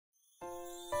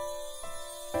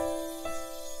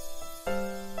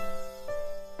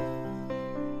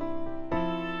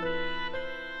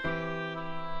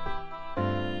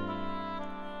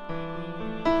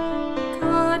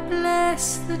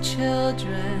bless the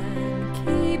children,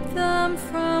 keep them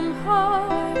from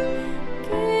harm.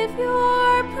 Give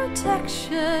your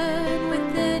protection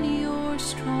within your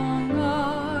strong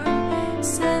arm.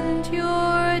 Send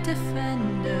your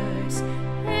defenders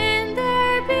in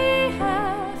their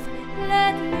behalf.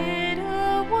 Let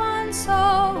little ones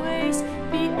always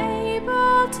be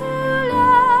able to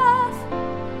laugh.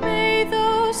 May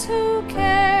those who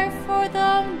care for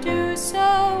them do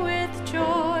so with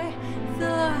joy.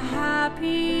 The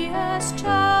happiest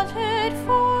childhood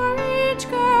for each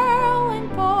girl and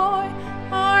boy.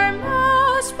 Our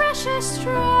most precious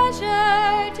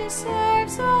treasure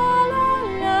deserves all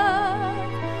our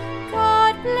love.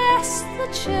 God bless the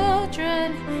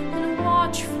children